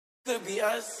Could be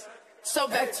us. So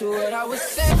back to what I was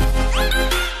saying.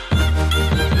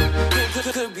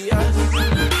 Could be us.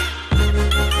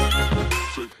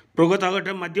 పొగ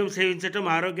తాగటం, మద్యం సేవించటం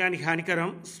ఆరోగ్యానికి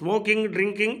హానికరం. Smoking,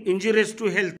 drinking injurious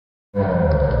to health.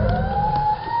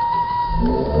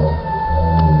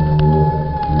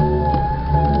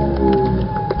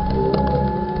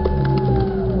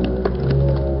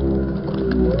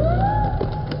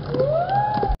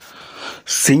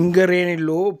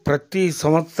 సింగరేణిలో ప్రతి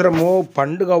సంవత్సరము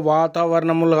పండుగ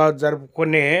వాతావరణములుగా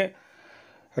జరుపుకునే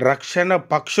రక్షణ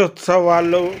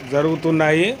పక్షోత్సవాలు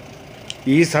జరుగుతున్నాయి.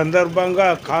 ఈ సందర్భంగా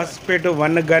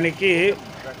కాసిపేట-1 గనికి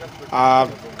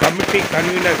కమిటీ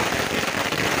కన్వీనర్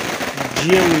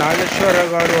జిఎం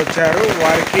నాగేశ్వరరావు గారు వచ్చారు.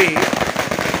 వారికి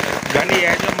గని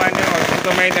యాజమాన్యం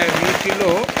అద్భుతమైన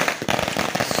రీతిలో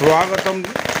స్వాగతం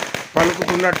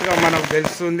పలుకుతున్నట్టుగా మనకు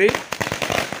తెలుస్తుంది.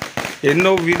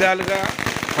 ఎన్నో విధాలుగా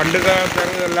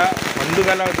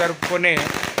పండుగలా జరుపుకునే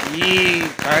ఈ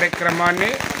కార్యక్రమాన్ని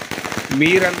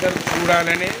మీరందరూ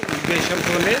చూడాలనే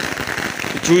ఉద్దేశంతోనే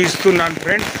చూపిస్తున్నాను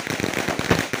ఫ్రెండ్స్.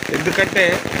 ఎందుకంటే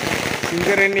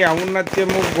సింగరేణి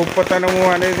ఔన్నత్యము, గొప్పతనము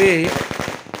అనేది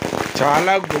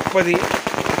చాలా గొప్పది.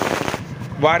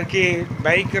 వారికి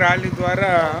బైక్ ర్యాలీ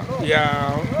ద్వారా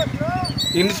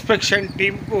ఇన్స్పెక్షన్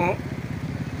టీంకు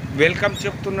వెల్కమ్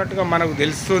చెప్తున్నట్టుగా మనకు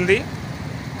తెలుస్తుంది.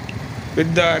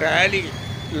 పెద్ద ర్యాలీ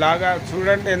లాగా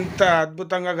చూడండి ఎంత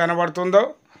అద్భుతంగా కనబడుతుందో.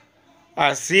 ఆ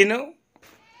సీను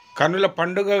కనుల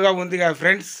పండుగగా ఉంది కదా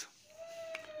ఫ్రెండ్స్.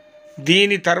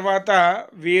 దీని తర్వాత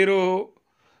వీరు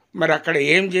మరి అక్కడ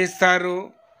ఏం చేస్తారు,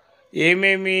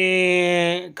 ఏమేమి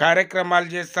కార్యక్రమాలు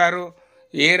చేస్తారు,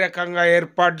 ఏ రకంగా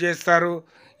ఏర్పాటు చేస్తారు,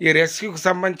 ఈ రెస్క్యూకి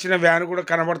సంబంధించిన వ్యాన్ కూడా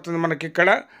కనబడుతుంది మనకి ఇక్కడ.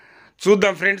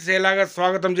 చూద్దాం ఫ్రెండ్స్ ఎలాగ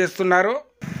స్వాగతం చేస్తున్నారు.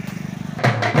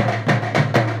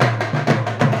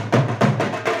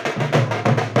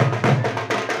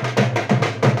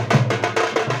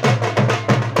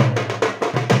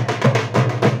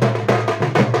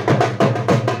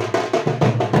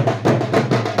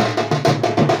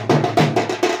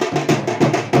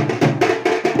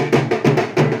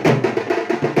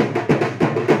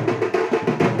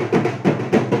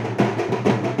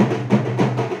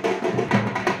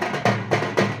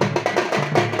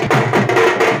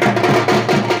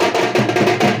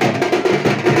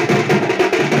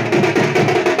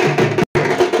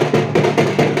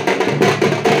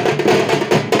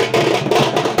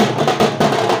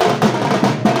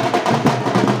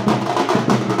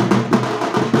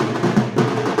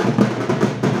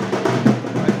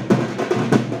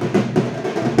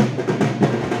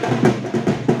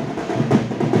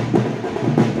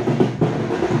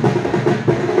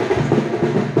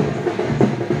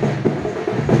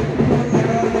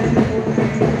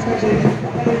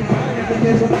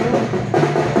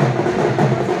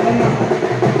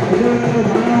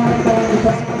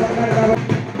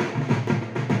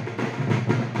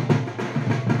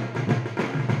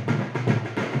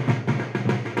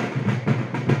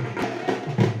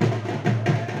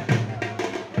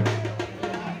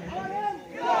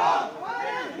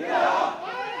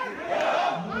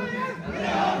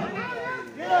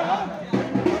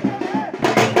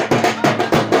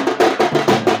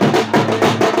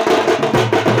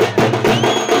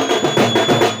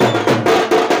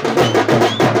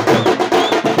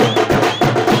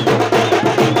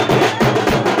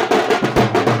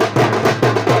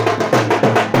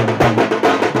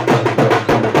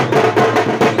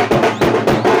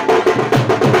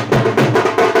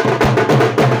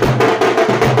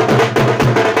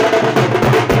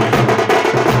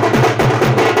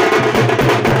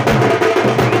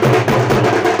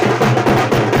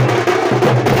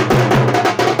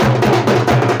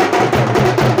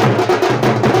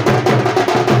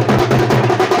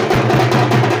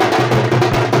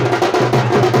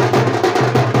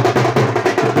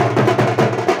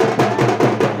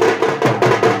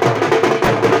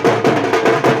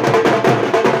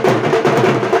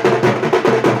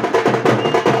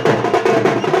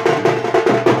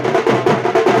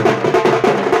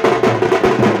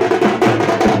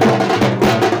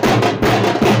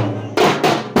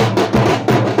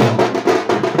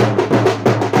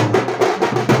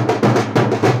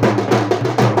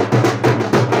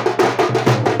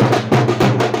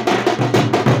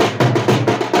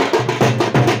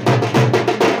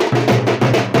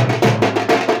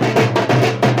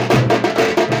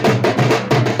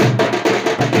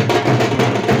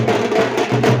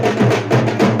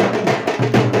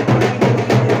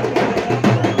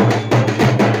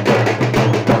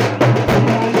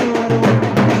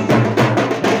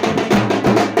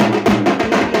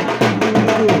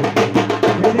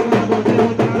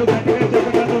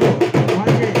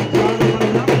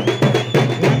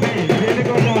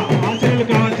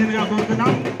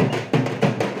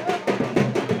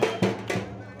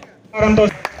 కరంతో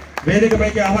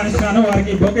వేదికపైకి ఆహ్వానిస్తున్నాను.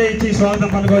 వారికి బొకే ఇచ్చి స్వాగతం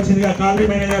పలుకోవచ్చిందిగా కాలనీ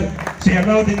మేనేజర్ శ్రీ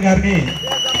అమరావతీన్ గారిని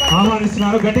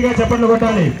ఆహ్వానిస్తున్నాను. గట్టిగా చప్పట్లు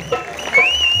కొట్టాలి.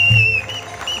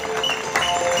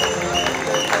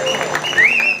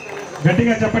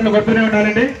 గట్టిగా చప్పట్లు కొడుతూనే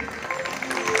ఉండాలండి.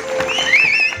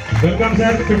 Welcome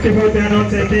sir 54th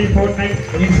annual safety Fortnite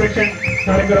inspection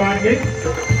కార్యక్రమానికి.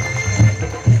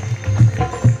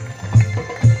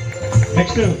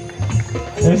 Next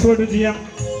SOT GM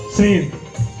Shri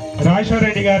Rajeshwara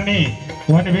Reddy గారిని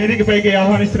వారిని వేదికపైకి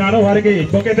ఆహ్వానిస్తున్నాను. వారికి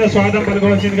బొకేతో స్వాగతం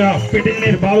పలుకోవాల్సిందిగా పిటి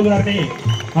ఇంజనీర్ బాబు గారిని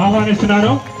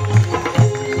ఆహ్వానిస్తున్నాను.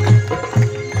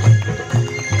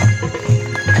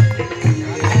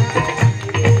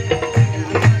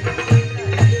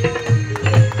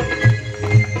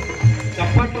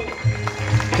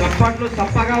 చప్పట్లు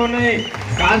చప్పగా ఉన్నాయి.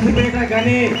 కాసిపేట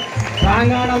కానీ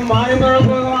ప్రాంగణం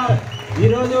మాయమోగా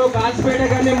ఈరోజు కాసిపేట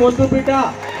కానీ మొద్దు బిడ్డ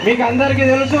మీకు అందరికీ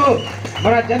తెలుసు.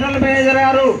 మన జనరల్ మేనేజర్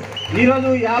గారు ఈరోజు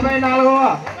 54వ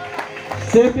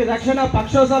సేఫ్టీ రక్షణ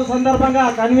పక్షోత్సవం సందర్భంగా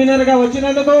కన్వీనర్గా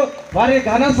వచ్చినందుకు వారికి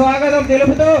ఘన స్వాగతం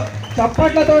తెలుపుతూ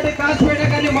చప్పట్లతోటి కాసిపేట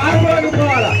కానీ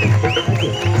మారుమోగిపోవాలా.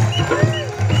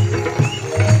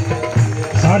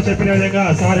 సార్ చెప్పిన విధంగా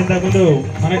సార్ ఇంతకుముందు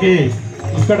మనకి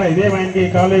ఇక్కడ ఇదే మైన్కి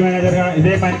కాలనీ మేనేజర్గా,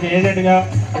 ఇదే మైన్కి ఏజెంట్గా,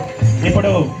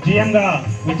 ఇప్పుడు జిఎంగా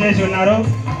విచ్చేసి ఉన్నారు.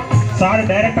 సార్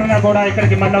డైరెక్టర్గా కూడా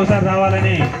ఇక్కడికి మళ్ళీ ఒకసారి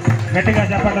రావాలని గట్టిగా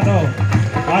చెప్పడంతో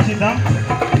ఆశిద్దాం.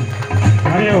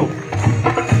 మరియు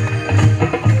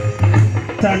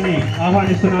సార్ని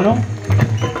ఆహ్వానిస్తున్నాను.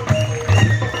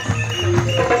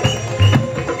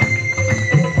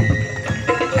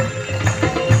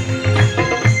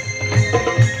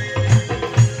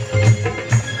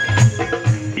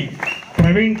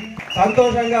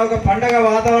 సంతోషంగా ఒక పండగ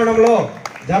వాతావరణంలో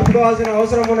జరుపుకోవాల్సిన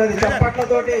అవసరం ఉన్నది.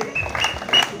 చప్పట్లతోటి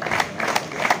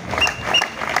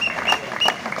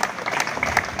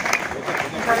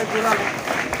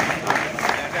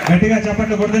గట్టిగా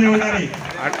చప్పట్లు కొడుతూనే ఉండాలి.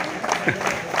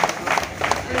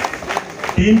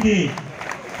 టీంకి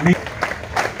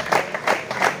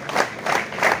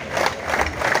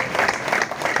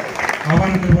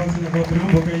ఆహ్వానం తెలపాల్సిన కోరుతున్నాం.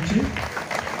 బొకే ఇచ్చి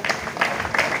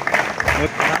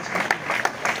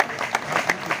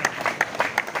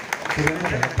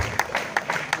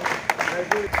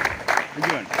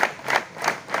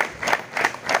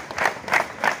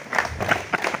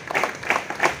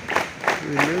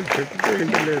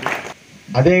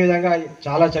అదేవిధంగా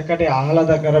చాలా చక్కటి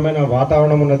ఆహ్లాదకరమైన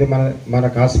వాతావరణం ఉన్నది మన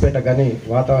కాసిపేట కానీ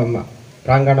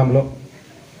ప్రాంగణంలో.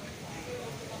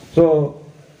 So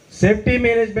safety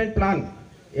management plan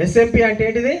SMP అంటే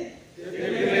ఏంటిది?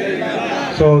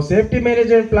 సో సేఫ్టీ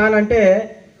మేనేజ్మెంట్ ప్లాన్ అంటే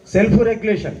సెల్ఫ్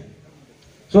రెగ్యులేషన్.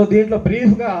 సో దీంట్లో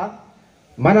బ్రీఫ్గా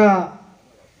మన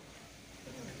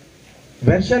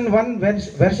వెర్షన్ 1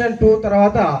 వెర్షన్ 2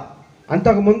 తర్వాత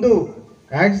అంతకుముందు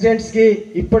యాక్సిడెంట్స్కి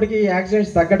ఇప్పటికీ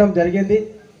యాక్సిడెంట్స్ తగ్గడం జరిగింది.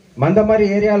 మందమరి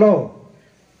ఏరియాలో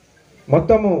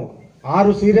మొత్తము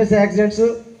 6 సీరియస్ యాక్సిడెంట్స్,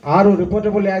 6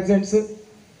 రిపోర్టబుల్ యాక్సిడెంట్స్.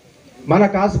 మన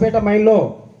కాసిపేట మైన్లో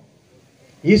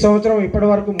ఈ సంవత్సరం ఇప్పటి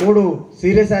వరకు 3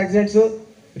 సీరియస్ యాక్సిడెంట్స్,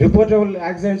 రిపోర్టబుల్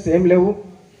యాక్సిడెంట్స్ ఏం లేవు.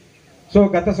 సో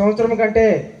గత సంవత్సరం కంటే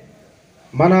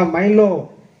మన మైన్లో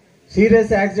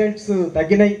సీరియస్ యాక్సిడెంట్స్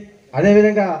తగ్గినాయి.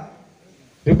 అదేవిధంగా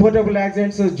రిపోర్టబుల్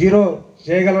యాక్సిడెంట్స్ 0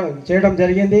 చేయడం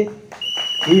జరిగింది.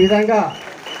 ఈ విధంగా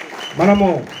మనము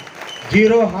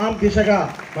 0 హార్మ్ దిశగా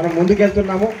మనం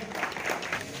ముందుకెళ్తున్నాము.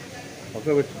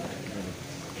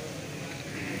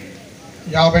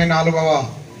 54వ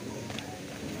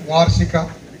వార్షిక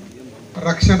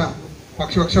రక్షణ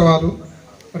పక్షోత్సవాలు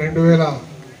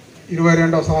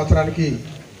 2022వ సంవత్సరానికి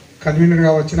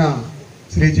కన్వీనర్గా వచ్చిన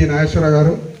శ్రీ జి నాగేశ్వర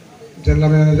గారు,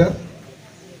 జనరల్ మేనేజర్,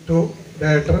 2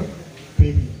 డైరెక్టర్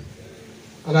పిబి,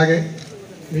 అలాగే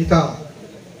మిగతా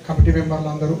కమిటీ మెంబర్లు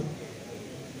అందరూ,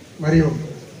 మరియు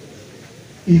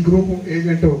ఈ గ్రూపు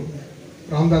ఏజెంటు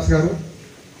రామదాస్ గారు,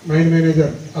 మైన్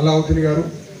మేనేజర్ అలావుద్దీన్ గారు,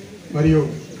 మరియు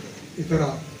ఇతర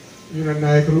యూనియన్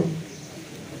నాయకులు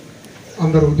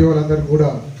అందరు ఉద్యోగులందరికీ కూడా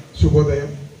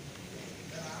శుభోదయం.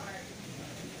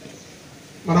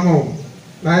 మనము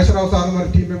నాగేశ్వరరావు సార్ మరి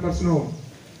టీం మెంబర్స్ను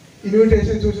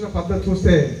ఇన్విటేషన్ చూసిన పద్ధతి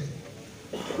చూస్తే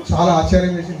చాలా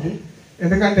ఆశ్చర్యం వేసింది.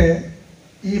 ఎందుకంటే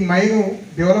ఈ మైను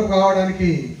డెవలప్ కావడానికి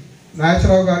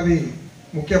నాగేశ్వరరావు గారిది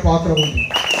ముఖ్య పాత్ర ఉంది.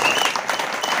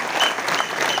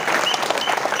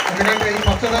 ఎందుకంటే ఈ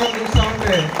పచ్చదనం చూస్తూ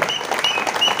ఉంటే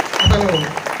అసలు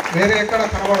వేరే ఎక్కడ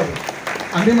కనబడదు.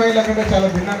 అన్ని మైళ్ళ కంటే చాలా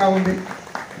భిన్నంగా ఉంది.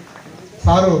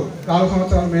 సారు 4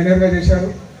 సంవత్సరాలు మేనేజర్గా చేశారు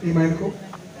ఈ మైన్కు,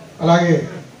 అలాగే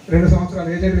 2 సంవత్సరాలు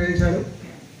ఏజెంట్గా చేశారు.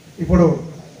 ఇప్పుడు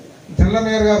జనరల్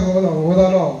మేయర్ గారు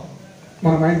హోదాలో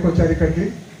మన మైన్కి వచ్చారు ఇక్కడికి.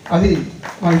 అది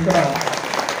మా ఇక్కడ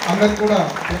అందరికి కూడా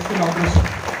చేస్తున్న అవకాశం.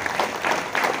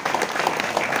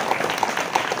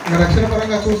 రక్షణ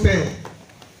పరంగా చూస్తే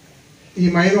ఈ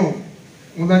మైను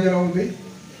ముందంజలో ఉంది.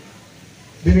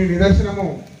 దీనికి నిదర్శనము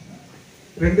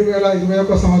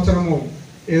 2021 సంవత్సరము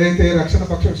ఏదైతే రక్షణ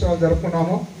పక్షోత్సవాలు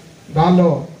జరుపుకున్నామో దానిలో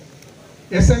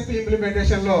ఎస్ఎంపి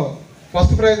ఇంప్లిమెంటేషన్లో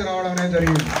ఫస్ట్ ప్రైజ్ రావడం అనేది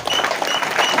జరిగింది.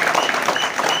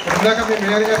 ఇందాక మీ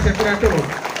మేయర్ గారు చెప్పినట్టు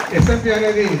ఎస్ఎంపి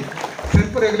అనేది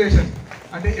సెల్ఫ్ రెగ్యులేషన్,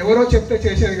 అంటే ఎవరో చెప్తే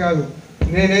చేసేది కాదు.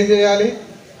 నేనేం చేయాలి,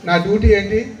 నా డ్యూటీ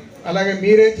ఏంటి, అలాగే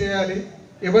మీరేం చేయాలి,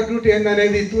 ఎవరి డ్యూటీ ఏంటి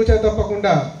అనేది తూచా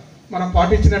తప్పకుండా మనం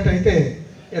పాటించినట్టయితే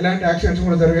ఎలాంటి యాక్సిడెంట్స్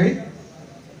కూడా జరిగాయి.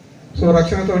 సో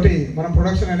రక్షణతోటి మనం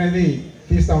ప్రొడక్షన్ అనేది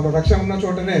తీస్తూ ఉంటాం. రక్షణ ఉన్న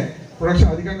చోటనే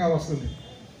ప్రొడక్షన్ అధికంగా వస్తుంది.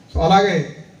 సో అలాగే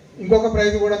ఇంకొక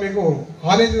ప్రైజ్ కూడా మీకు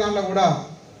కాలేజ్ దానిలో కూడా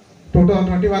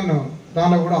 2021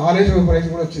 దానిలో కూడా కాలేజ్ ప్రైజ్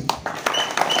కూడా వచ్చింది.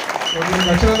 సో దీని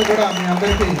రక్షణను కూడా మీ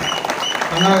అందరికీ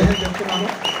ధన్యవాదాలు చెప్తున్నాను.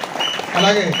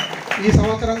 అలాగే ఈ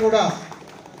సంవత్సరం కూడా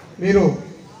మీరు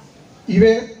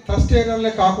ఇవే ఫస్ట్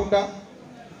ఏరియాలే కాకుండా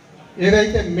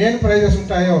ఏదైతే మెయిన్ ప్రైజెస్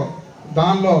ఉంటాయో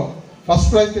దానిలో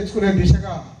ఫస్ట్ ప్రైజ్ తెచ్చుకునే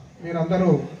దిశగా మీరు అందరూ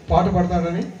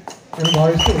పాటుపడతారని నేను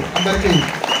భావిస్తూ అందరికీ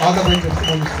ఆల్ ద బెస్ట్ చెప్తూ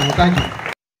పంపిస్తున్నాను. Thank you.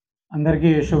 అందరికీ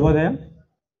శుభోదయం.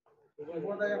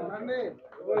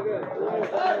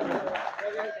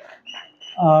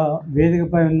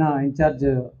 వేదికపై ఉన్న ఇన్ఛార్జ్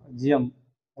జిఎం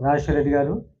రాజేశ్వర రెడ్డి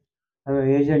గారు,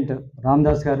 ఏజెంట్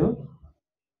రామ్దాస్ గారు,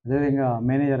 అదేవిధంగా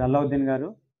మేనేజర్ అల్లావుద్దీన్ గారు,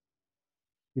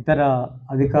 ఇతర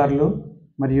అధికారులు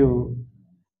మరియు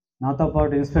నాతో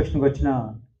పాటు ఇన్స్పెక్షన్కి వచ్చిన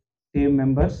team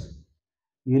members,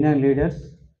 union leaders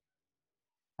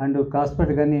and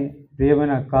Kaspeta గని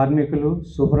ప్రియమైన కార్మికులు,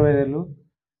 సూపర్వైజర్లు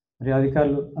మరియు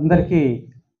అధికారులు అందరికీ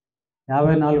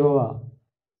 54వ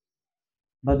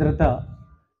భద్రత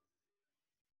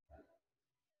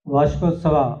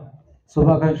వార్షికోత్సవ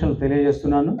శుభాకాంక్షలు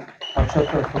తెలియజేస్తున్నాను.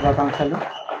 పక్షోత్సవ శుభాకాంక్షలు.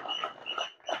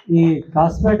 ఈ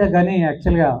కాస్పేట గని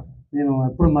యాక్చువల్గా నేను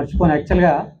ఎప్పుడు మర్చిపోను.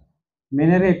 యాక్చువల్గా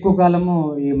మేనేజర్ ఎక్కువ కాలము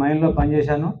ఈ మైన్లో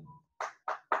పనిచేశాను.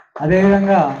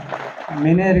 అదేవిధంగా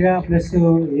మేనేజర్గా ప్లస్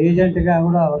ఏజెంట్గా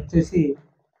కూడా వర్క్ చేసి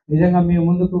నిజంగా మీ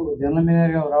ముందుకు జనరల్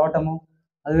మేనేజర్గా రావటము,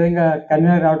 అదేవిధంగా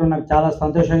కన్వీనర్ రావడం నాకు చాలా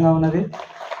సంతోషంగా ఉన్నది.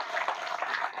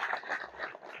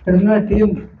 ఇక్కడ ఉన్న టీం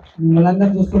మిమ్మల్ని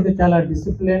అందరూ చూస్తుంటే చాలా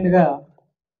డిసిప్లిన్డ్గా,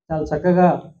 చాలా చక్కగా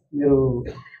మీరు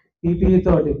పీపీఈ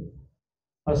తోటి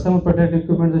పర్సనల్ ప్రొటెక్టివ్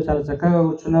ఎక్విప్మెంట్తో చాలా చక్కగా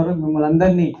కూర్చున్నారు. మిమ్మల్ని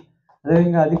అందరినీ,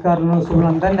 అదేవిధంగా అధికారులను,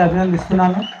 అందరినీ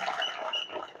అభినందిస్తున్నాను.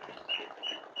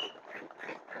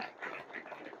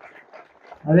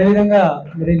 అదేవిధంగా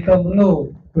మీరు ఇంతకుముందు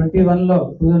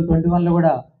 2021లో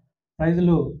కూడా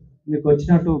ప్రైజులు మీకు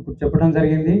వచ్చినట్టు ఇప్పుడు చెప్పడం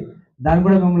జరిగింది. దాన్ని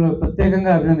కూడా మిమ్మల్ని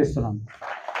ప్రత్యేకంగా అభినందిస్తున్నాను.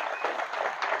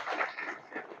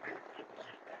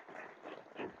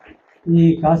 ఈ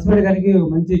కాశ్మీర్ గారికి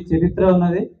మంచి చరిత్ర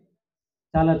ఉన్నది.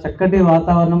 చాలా చక్కటి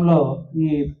వాతావరణంలో, ఈ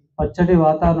పచ్చటి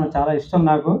వాతావరణం చాలా ఇష్టం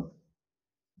నాకు.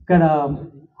 ఇక్కడ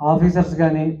ఆఫీసర్స్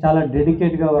కానీ చాలా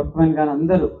డెడికేట్గా, వర్క్మెన్ కానీ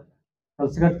అందరూ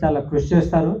కలిసికట్టి చాలా కృషి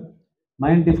చేస్తారు.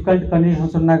 మైండ్ డిఫికల్ట్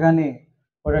కండిషన్స్ ఉన్నా కానీ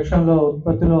ప్రొడక్షన్లో,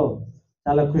 ఉత్పత్తిలో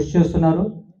చాలా కృషి చేస్తున్నారు.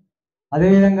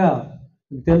 అదేవిధంగా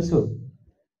మీకు తెలుసు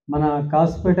మన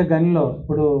కాసిపేట గనిలో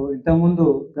ఇప్పుడు ఇంతకుముందు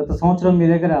గత సంవత్సరం మీ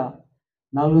దగ్గర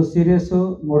 4 సీరియస్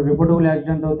 3 రిపోర్టబుల్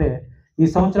యాక్సిడెంట్ అవుతే ఈ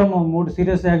సంవత్సరం 3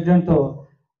 సీరియస్ యాక్సిడెంట్తో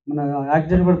మన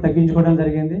యాక్సిడెంట్ కూడా తగ్గించుకోవడం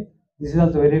జరిగింది. This is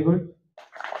also very good.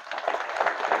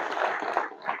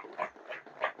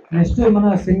 Next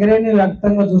మన సింగరేణి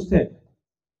వ్యాప్తంగా చూస్తే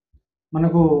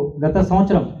మనకు గత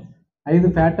సంవత్సరం 5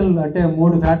 ఫ్యాటల్ అంటే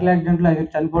 3 ఫ్యాటల్ యాక్సిడెంట్లు 5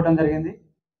 చనిపోవడం జరిగింది.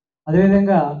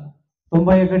 అదేవిధంగా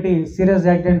 91 సీరియస్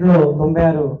యాక్సిడెంట్లో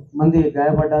 96 మంది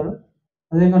గాయపడ్డారు.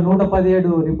 అదేవిధంగా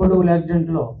 117 రిపోర్టబుల్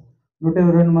యాక్సిడెంట్లో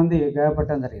 122 మంది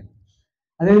గాయపడటం జరిగింది.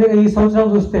 అదేవిధంగా ఈ సంవత్సరం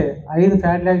చూస్తే 5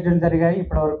 ఫ్యాటల్ యాక్సిడెంట్ జరిగాయి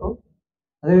ఇప్పటివరకు.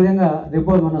 అదేవిధంగా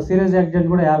మన సీరియస్ యాక్సిడెంట్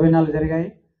కూడా 54 జరిగాయి,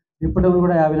 రిపోర్టబుల్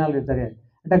కూడా 54 జరిగాయి.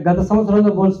 అంటే గత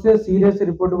సంవత్సరంతో పోలిస్తే సీరియస్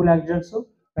రిపోర్టబుల్ యాక్సిడెంట్స్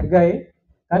తగ్గాయి,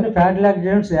 కానీ ఫ్యాటల్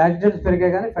యాక్సిడెంట్స్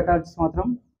పెరిగాయి, కానీ ఫెటాలిటీస్ మాత్రం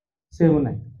సేమ్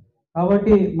ఉన్నాయి.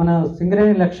 కాబట్టి మన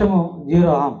సింగరేణి లక్ష్యము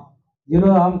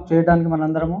జీరో హామ్ చేయడానికి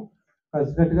మనందరము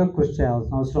కలిసికట్టుగా కృషి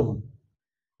చేయాల్సిన అవసరం ఉంది.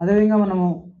 అదేవిధంగా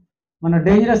మన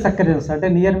డేంజరస్ అకరెన్స్ అంటే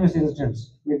నియర్ మిస్ ఇన్సిడెంట్స్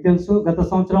మీకు తెలుసు. గత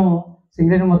సంవత్సరం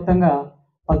సింగరేణి మొత్తంగా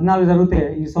 14 జరిగితే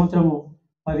ఈ సంవత్సరము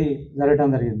 10 జరగడం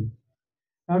జరిగింది.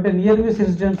 కాబట్టి near miss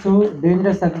incidents,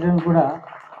 dangerous accidents కూడా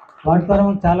వాటి ద్వారా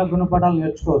మనం చాలా గుణపాఠాలు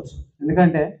నేర్చుకోవచ్చు.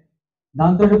 ఎందుకంటే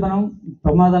దాంతో మనం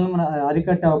ప్రమాదాలను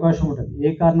అరికట్టే అవకాశం ఉంటుంది. ఏ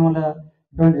కారణం వల్ల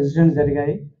అటువంటి ఇన్సిడెంట్స్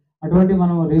జరిగాయి, అటువంటి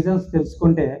మనం రీజన్స్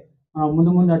తెలుసుకుంటే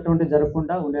ముందు అటువంటి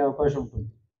జరగకుండా ఉండే అవకాశం ఉంటుంది.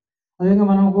 అదేవిధంగా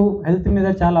మనకు హెల్త్ మీద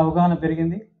చాలా అవగాహన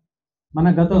పెరిగింది. మన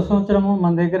గత సంవత్సరము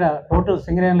మన దగ్గర టోటల్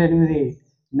సింగరేణిలో 8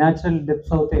 న్యాచురల్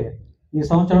డెత్స్ అవుతే ఈ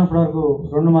సంవత్సరం ఇప్పటివరకు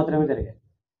 2 మాత్రమే జరిగాయి.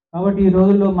 కాబట్టి ఈ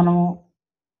రోజుల్లో మనము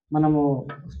మనము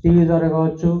టీవీ ద్వారా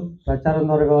కావచ్చు, ప్రచారం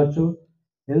ద్వారా కావచ్చు,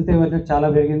 హెల్త్ అవేర్నెస్ చాలా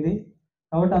పెరిగింది.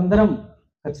 కాబట్టి అందరం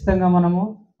ఖచ్చితంగా మనము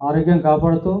ఆరోగ్యం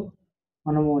కాపాడుతూ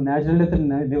మనము న్యాచురల్ అయితే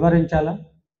నివారించాలా.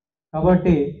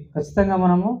 కాబట్టి ఖచ్చితంగా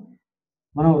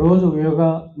మనం రోజు యోగా,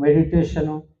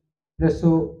 మెడిటేషను ప్లస్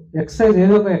ఎక్సర్సైజ్,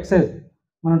 ఏదో ఒక ఎక్సర్సైజ్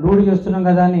మనం డ్యూటీ చేస్తున్నాం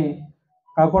కదా అని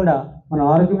కాకుండా మన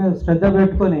ఆరోగ్యం మీద శ్రద్ధ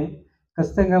పెట్టుకొని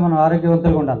ఖచ్చితంగా మనం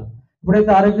ఆరోగ్యవంతంగా ఉండాలి.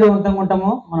 ఎప్పుడైతే ఆరోగ్యవంతంగా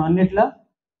ఉంటామో మనం అన్నిట్లా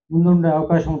ముందుండే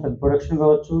అవకాశం ఉంటుంది. ప్రొడక్షన్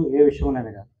కావచ్చు, ఏ విషయంలోనే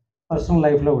కానీ, పర్సనల్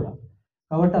లైఫ్లో కూడా.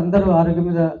 కాబట్టి అందరూ ఆరోగ్యం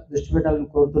మీద దృష్టి పెట్టాలని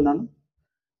కోరుతున్నాను.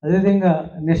 అదేవిధంగా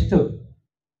నెక్స్ట్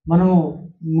మనము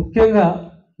ముఖ్యంగా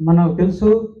మనకు తెలుసు,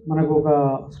 మనకు ఒక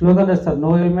స్లోగన్ ఇస్తారు,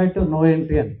 నో హెల్మెట్ నో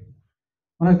ఎంట్రీ అని.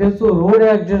 మనకు తెలుసు రోడ్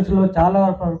యాక్సిడెంట్స్లో చాలా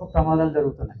వరకు ప్రమాదాలు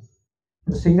జరుగుతున్నాయి.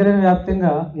 ఇప్పుడు సింగరేణి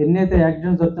వ్యాప్తంగా ఎన్నైతే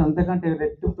యాక్సిడెంట్స్ జరుగుతున్నాయి అంతకంటే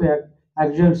రెట్టింపు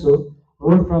యాక్సిడెంట్స్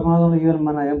రోడ్ ప్రమాదంలో ఈవెన్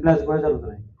మన ఎంప్లాయీస్ కూడా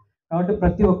జరుగుతున్నాయి. కాబట్టి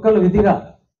ప్రతి ఒక్కళ్ళు విధిగా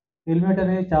హెల్మెట్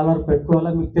అనేది చాలా వరకు పెట్టుకోవాలి.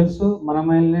 మీకు తెలుసు మన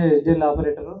మైల్నే ఎస్డిఎల్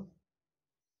ఆపరేటరు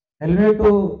హెల్మెట్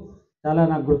చాలా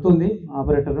నాకు గుర్తుంది.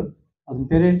 ఆపరేటరు అతని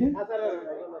పేరేంటి,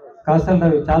 కాసల్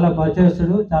రవి, చాలా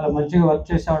పరిచయస్తుడు, చాలా మంచిగా వర్క్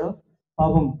చేశాడు.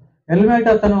 పాపం హెల్మెట్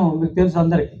అతను మీకు తెలుసు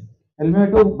అందరికీ,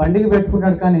 హెల్మెట్ బండికి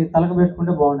పెట్టుకున్నాడు కానీ తలకు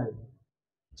పెట్టుకుంటే బాగుండేది.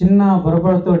 చిన్న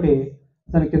పొరపాటుతోటి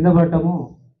అతను కింద పడటము,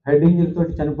 హెడ్ ఇంజరీ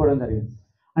తోటి చనిపోవడం జరిగింది.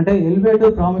 అంటే హెల్మెట్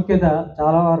ప్రాముఖ్యత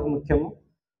చాలా వరకు ముఖ్యము.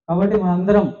 కాబట్టి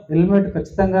మనందరం హెల్మెట్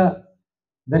ఖచ్చితంగా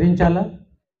ధరించాలా.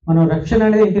 మనం రక్షణ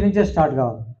అనేది ఇంటి నుంచే స్టార్ట్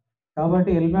కావాలి.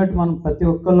 కాబట్టి హెల్మెట్ మనం ప్రతి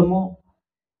ఒక్కళ్ళము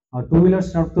టూ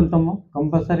వీలర్స్ నడుపుతుంటాము,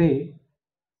 కంపల్సరీ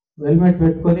హెల్మెట్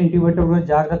పెట్టుకొని ఇంటికి పెట్టేప్పుడు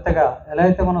జాగ్రత్తగా, ఎలా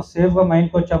అయితే మనం సేఫ్గా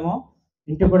మైండ్కి వచ్చామో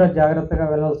ఇంటికి కూడా జాగ్రత్తగా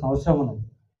వెళ్ళాల్సిన అవసరం ఉన్నది.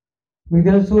 మీకు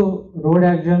తెలుసు రోడ్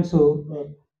యాక్సిడెంట్స్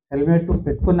హెల్మెట్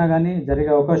పెట్టుకున్నా కానీ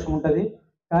జరిగే అవకాశం ఉంటుంది.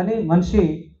 కానీ మనిషి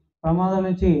ప్రమాదం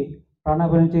నుంచి,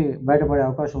 ప్రాణాపాయం నుంచి బయటపడే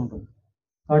అవకాశం ఉంటుంది.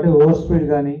 కాబట్టి ఓవర్ స్పీడ్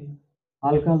కానీ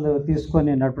ఆల్కహాల్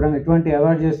తీసుకొని నడపడం ఇటువంటి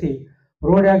అవాయిడ్ చేసి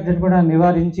రోడ్ యాక్సిడెంట్ కూడా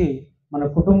నివారించి మన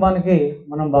కుటుంబానికి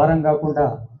మనం భారం కాకుండా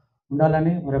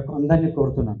ఉండాలని మరి అందరినీ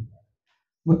కోరుతున్నాను.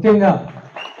 ముఖ్యంగా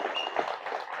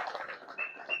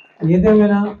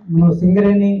ఏదేమైనా మనం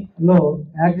సింగరేణిలో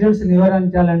యాక్సిడెంట్స్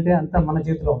నివారించాలంటే అంతా మన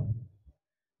చేతిలో ఉంది.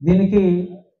 దీనికి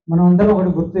మనం అందరం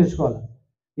ఒకటి గుర్తు తెచ్చుకోవాలి.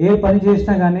 ఏ పని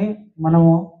చేసినా కానీ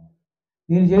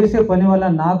నేను చేసే పని వల్ల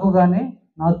నాకు కానీ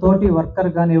నా తోటి వర్కర్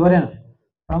కానీ ఎవరైనా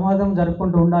ప్రమాదం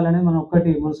జరగకుండా ఉండాలని మనం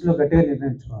ఒక్కటి మనసులో గట్టిగా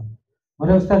నిర్ణయించుకోవాలి.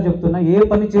 మరొకసారి చెప్తున్నా, ఏ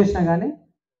పని చేసినా కానీ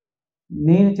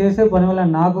నేను చేసే పని వల్ల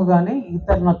నాకు కానీ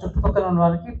నా చుట్టుపక్కల ఉన్న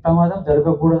వాళ్ళకి ప్రమాదం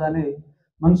జరగకూడదని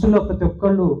మనసులో ప్రతి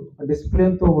ఒక్కళ్ళు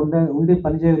డిసిప్లిన్తో ఉండి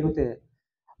పని చేయగలిగితే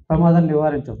ప్రమాదాన్ని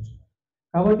నివారించవచ్చు.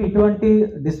 కాబట్టి ఇటువంటి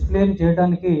డిసిప్లిన్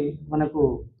చేయడానికి మనకు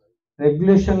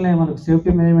రెగ్యులేషన్లే, మనకు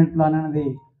సేఫ్టీ మేనేజ్మెంట్ ప్లాన్ అనేది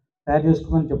తయారు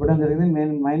చేసుకోమని చెప్పడం జరిగింది.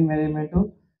 మైండ్ మేనేజ్మెంట్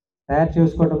తయారు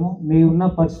చేసుకోవడము, మీ ఉన్న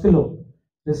పరిస్థితిలో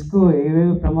రిస్క్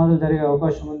ఏవేవి ప్రమాదాలు జరిగే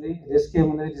అవకాశం ఉంది, రిస్క్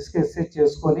ఏముంది, రిస్క్ అసెస్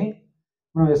చేసుకొని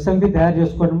మనం ఎస్ఎంపీ తయారు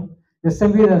చేసుకోవడం.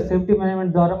 ఎస్ఎంపీ సేఫ్టీ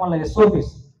మేనేజ్మెంట్ ద్వారా మళ్ళీ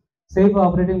ఎస్ఓపీస్, సేఫ్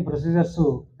ఆపరేటింగ్ ప్రొసీజర్స్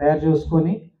తయారు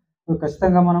చేసుకొని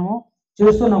ఖచ్చితంగా మనము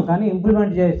చేస్తున్నాం. కానీ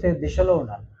ఇంప్లిమెంట్ చేసే దిశలో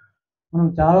ఉండాలి. మనం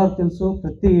చాలా తెలుసు,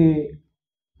 ప్రతి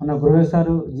మన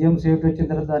ప్రొఫెసర్ జిఎం సేఫ్టీ వచ్చిన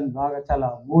తర్వాత దాన్ని బాగా చాలా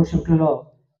 3 షిఫ్ట్లలో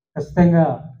ఖచ్చితంగా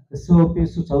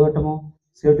SOPs చదవటము,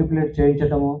 safety plate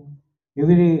చేయించటము,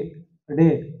 every day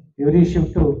every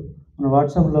shift మన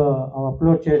వాట్సాప్లో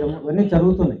అప్లోడ్ చేయడం, ఇవన్నీ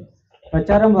జరుగుతున్నాయి.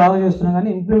 ప్రచారం బాగా చేస్తున్నాం కానీ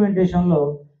ఇంప్లిమెంటేషన్లో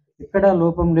ఎక్కడా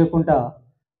లోపం లేకుండా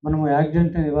మనము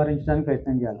యాక్సిడెంట్ని నివారించడానికి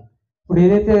ప్రయత్నం చేయాలి. ఇప్పుడు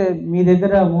ఏదైతే మీ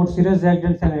దగ్గర 3 సీరియస్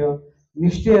యాక్సిడెంట్స్ అనేవో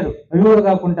నెక్స్ట్ ఇయర్ అవి కూడా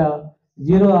కాకుండా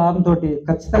 0 హార్మ్ తోటి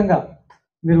ఖచ్చితంగా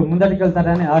మీరు ముందటికి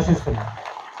వెళ్తారని ఆశిస్తున్నాను.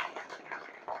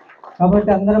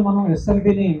 కాబట్టి అందరం మనం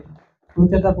ఎస్ఎంపీని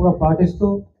తూచ తప్పుగా పాటిస్తూ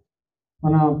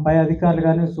మన పై అధికారులు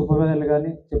కానీ సూపర్వైజర్లు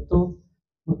కానీ చెప్తూ,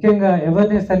 ముఖ్యంగా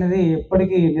అవేర్నెస్ అనేది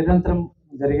ఎప్పటికీ నిరంతరం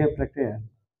జరిగే ప్రక్రియ.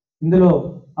 ఇందులో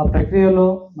ఆ ప్రక్రియలో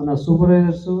మన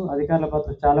సూపర్వైజర్స్ అధికారుల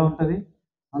పాత్ర చాలా ఉంటుంది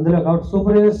అందులో. కాబట్టి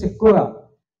సూపర్వైజర్స్ ఎక్కువగా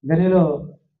గనిలో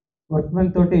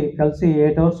వర్క్మెన్ తోటి కలిసి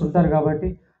 8 అవర్స్ ఉంటారు కాబట్టి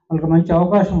వాళ్ళకి మంచి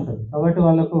అవకాశం ఉంటుంది. కాబట్టి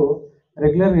వాళ్ళకు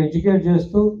రెగ్యులర్గా ఎడ్యుకేట్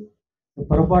చేస్తూ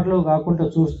పొరపాట్లు కాకుండా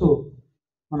చూస్తూ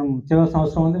మనం చేయవలసిన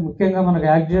అవసరం ఉంది. ముఖ్యంగా మనకు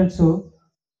యాక్సిడెంట్స్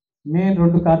మెయిన్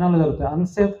 2 కారణాలు జరుగుతాయి.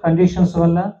 అన్సేఫ్ కండిషన్స్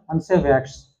వల్ల, అన్సేఫ్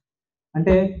యాక్ట్స్.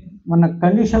 అంటే మన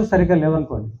కండిషన్స్ సరిగ్గా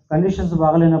లేవనుకోండి, కండిషన్స్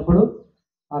బాగలేనప్పుడు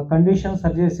ఆ కండిషన్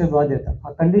సరి చేసే బాధ్యత, ఆ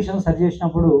కండిషన్ సరి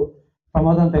చేసినప్పుడు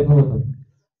ప్రమాదం తగ్గిపోతుంది.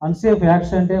 అన్సేఫ్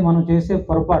యాక్ట్స్ అంటే మనం చేసే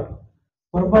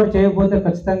పొరపాటు చేయకపోతే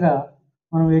ఖచ్చితంగా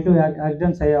మనం ఎటు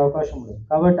యాక్సిడెంట్స్ అయ్యే అవకాశం ఉండదు.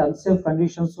 కాబట్టి అన్సేఫ్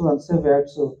కండిషన్స్, అన్సేఫ్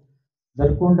యాక్ట్స్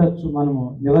జరగకుండా మనము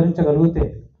నివారించగలిగితే,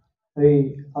 అవి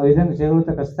ఆ విధంగా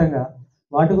చేయగలిగితే ఖచ్చితంగా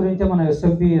వాటి గురించే మనం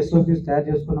ఎస్ఓపీస్ తయారు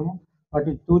చేసుకున్నాము.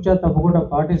 వాటిని తూచా తప్పకుండా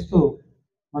పాటిస్తూ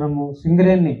మనము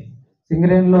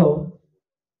సింగరేణిలో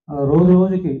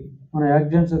రోజుకి మన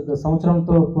యాక్సిడెంట్స్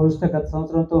సంవత్సరంతో పోలిస్తే గత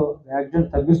సంవత్సరంతో యాక్సిడెంట్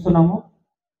తగ్గిస్తున్నాము.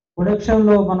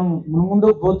 ప్రొడక్షన్లో మనం ముందు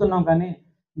పోతున్నాం కానీ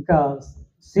ఇంకా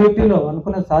సేఫ్టీలో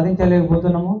అనుకున్నది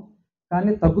సాధించలేకపోతున్నాము,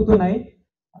 కానీ తగ్గుతున్నాయి.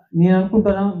 నేను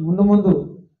అనుకుంటున్నా ముందు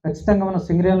ఖచ్చితంగా మన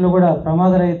సింగరేణిలో కూడా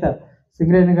ప్రమాదరహిత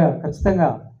సింగరేణిగా ఖచ్చితంగా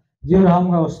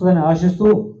జీవరామంగా వస్తుందని ఆశిస్తూ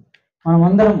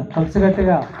మనమందరం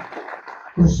కలిసికట్టుగా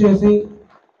కృషి చేసి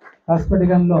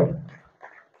కాసిపేటలో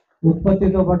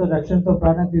ఉత్పత్తితో పాటు రక్షణతో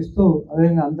ప్రాధాన్యత ఇస్తూ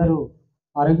అదేవిధంగా అందరూ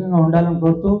ఆరోగ్యంగా ఉండాలని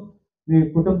కోరుతూ మీ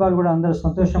కుటుంబాలు కూడా అందరూ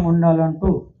సంతోషంగా ఉండాలంటూ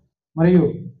మరియు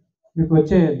మీకు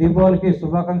వచ్చే దీపావళికి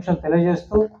శుభాకాంక్షలు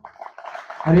తెలియజేస్తూ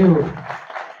మరియు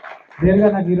రియల్గా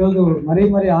నాకు ఈరోజు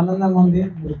మరీ ఆనందంగా ఉంది.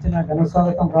 మీరు ఇచ్చిన ఘన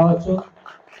స్వాగతం కావచ్చు,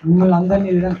 మిమ్మల్ని అందరినీ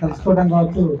ఈ విధంగా కలుసుకోవడం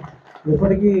కావచ్చు,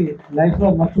 ఎప్పటికీ లైఫ్లో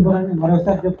మర్చిపోరని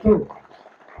మరోసారి చెప్తూ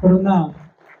ఇక్కడున్న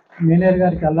మేనేజర్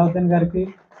గారికి, అల్లావుద్దీన్ గారికి,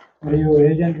 మరియు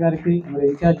ఏజెంట్ గారికి, మరియు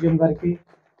ఇన్ఛార్జ్ జిఎం గారికి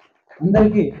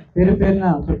అందరికీ పేరున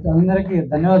అందరికీ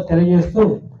ధన్యవాదాలు తెలియజేస్తూ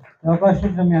అవకాశం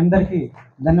ఇచ్చిన మీ అందరికీ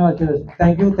ధన్యవాదాలు తెలియజేస్తాను.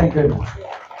 Thank you very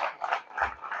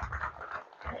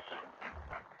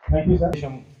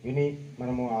much. విని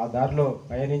మనము ఆ దారిలో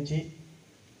పయనించి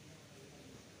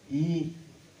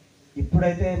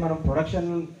ఇప్పుడైతే మనం ప్రొడక్షన్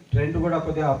ట్రెండ్ కూడా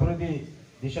కొద్దిగా అభివృద్ధి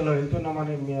దిశలో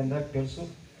వెళ్తున్నామని మీ అందరికి తెలుసు.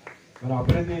 మనం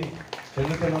అభివృద్ధి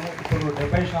చెందుతున్నాము. ఇప్పుడు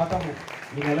 70%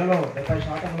 ఈ నెలలో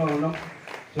 70%లో ఉన్నాం.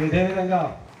 సో ఇదే విధంగా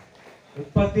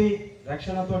ఉత్పత్తి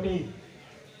రక్షణతోటి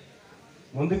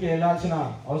ముందుకు వెళ్ళాల్సిన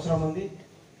అవసరం ఉంది.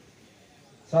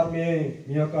 సార్ మీ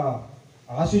యొక్క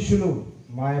ఆశీస్సులు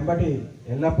మా వెంబడి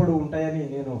ఎల్లప్పుడూ ఉంటాయని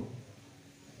నేను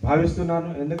భావిస్తున్నాను.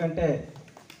 ఎందుకంటే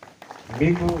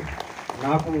మీకు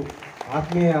నాకు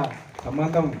ఆత్మీయ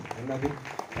సంబంధం ఉన్నది.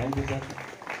 Thank you sir.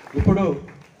 ఇప్పుడు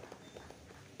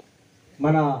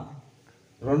మన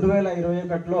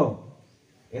 2021లో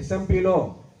ఎస్ఎంపిలో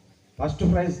first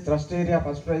prize trust area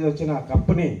first prize వచ్చిన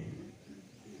కప్ని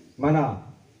మన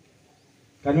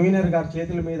కన్వీనర్ గారి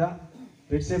చేతుల మీద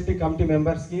ఫిట్ సేఫ్టీ కమిటీ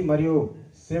మెంబర్స్కి మరియు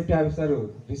సేఫ్టీ ఆఫీసర్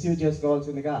రిసీవ్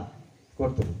చేసుకోవాల్సిందిగా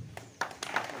కోరుతున్నాను.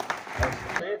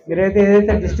 మీరైతే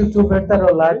ఏదైతే డిస్ట్రిక్ట్ చూపెడతారో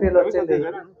లాటరీలు వచ్చింది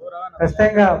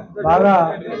ఖచ్చితంగా బాగా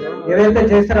ఏదైతే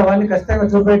చేస్తారో అవన్నీ ఖచ్చితంగా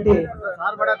చూపెట్టి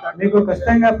మీకు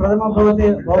ఖచ్చితంగా ప్రథమ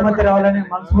బహుమతి రావాలని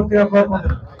మనస్ఫూర్తిగా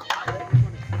కోరుకుంటున్నాను.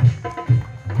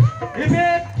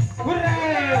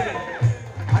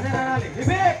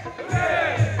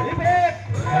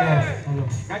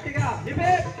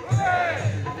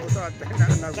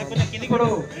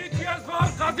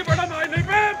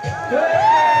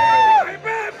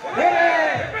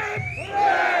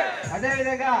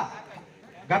 అదేవిధంగా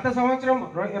గత సంవత్సరం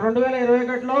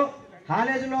 2021లో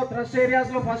కాలేజీలో ట్రస్ట్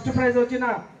ఏరియాస్లో ఫస్ట్ ప్రైజ్ వచ్చిన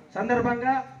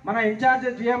సందర్భంగా మన ఇన్ఛార్జ్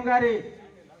జిఎం గారి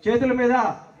చేతుల మీద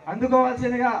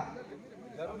అందుకోవాల్సిందిగా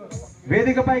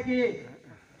వేదికపైకి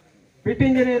ఫిట్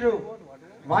ఇంజనీరు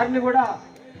వారిని కూడా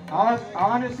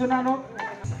ఆహ్వానిస్తున్నాను.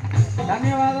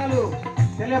 ధన్యవాదాలు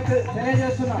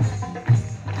తెలియజేస్తున్నాను.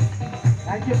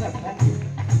 Thank you sir. Thank you.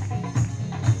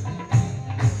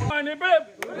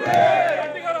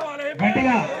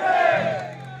 గట్టిగా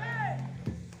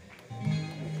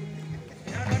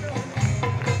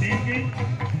దీనికి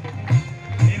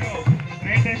మీరు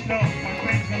ట్రేడ్ టెస్ట్లో ఫస్ట్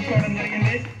ప్రైజ్ గెలుచుకోవడం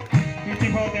జరిగింది.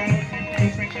 54th Annual Safety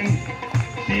Inspection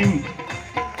team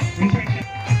inspection.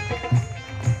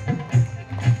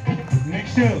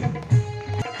 Next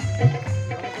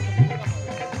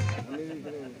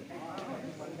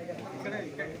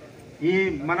ఈ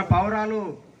మన పౌరాలు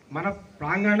మన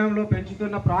ప్రాంగణంలో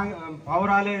పెంచుతున్న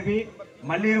పౌరాలేవి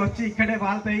మళ్ళీ వచ్చి ఇక్కడే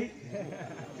వాళ్తాయి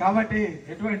కాబట్టి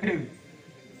ఎటువంటి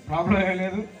ప్రాబ్లం ఏం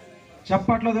లేదు.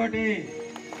 చప్పట్లతోటి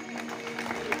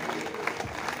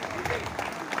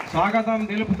స్వాగతం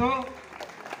తెలుపుతూ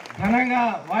ఘనంగా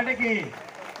వాటికి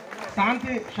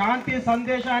శాంతి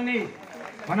సందేశాన్ని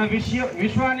మన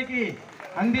విశ్వానికి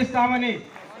అందిస్తామని.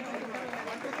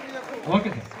 Okay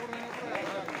sir.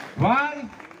 1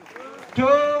 2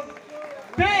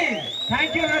 3.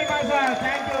 Thank you very much sir.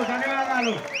 Thank you.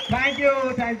 ధన్యవాదాలు.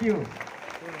 Thank you.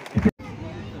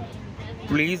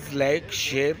 Please like,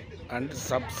 share and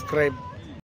subscribe